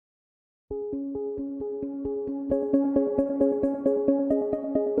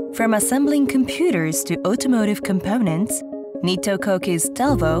From assembling computers to automotive components, NITTO KOHKI's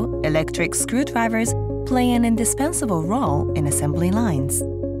delvo electric screwdrivers play an indispensable role in assembly lines.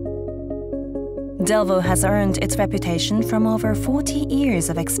 Delvo has earned its reputation from over 40 years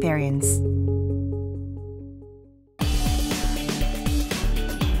of experience.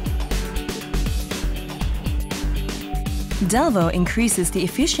 Delvo increases the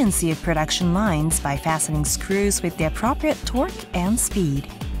efficiency of production lines by fastening screws with the appropriate torque and speed.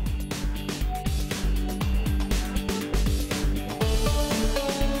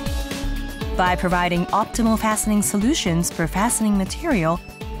 By providing optimal fastening solutions per fastening material,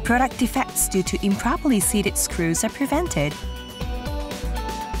 product defects due to improperly seated screws are prevented.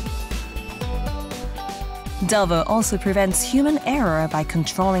 Delvo also prevents human error by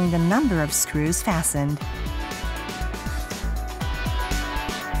controlling the number of screws fastened.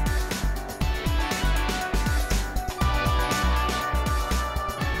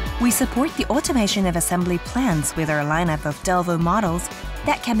 We support the automation of assembly plants with our lineup of delvo models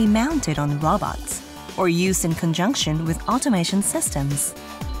that can be mounted on robots or used in conjunction with automation systems.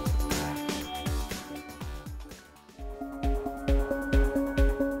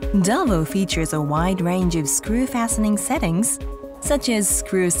 Delvo features a wide range of screw fastening settings, such as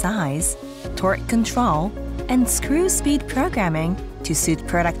screw size, torque control, and screw speed programming to suit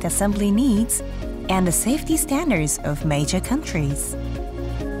product assembly needs and the safety standards of major countries.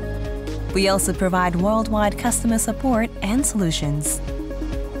 We also provide worldwide customer support and solutions.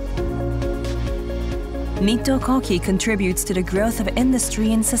 NITTO KOHKI contributes to the growth of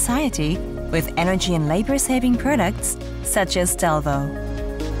industry and society with energy and labor-saving products such as delvo.